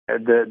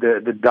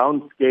the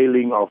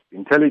downscaling of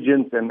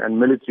intelligence and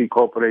military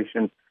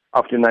cooperation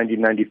after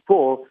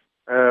 1994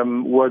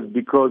 was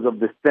because of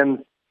the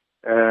sense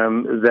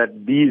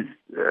that these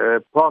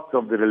parts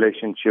of the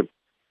relationship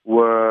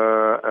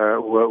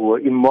were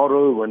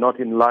immoral, were not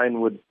in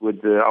line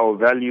with our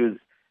values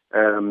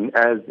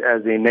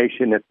as a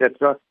nation,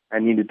 etc.,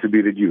 and needed to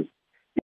be reduced.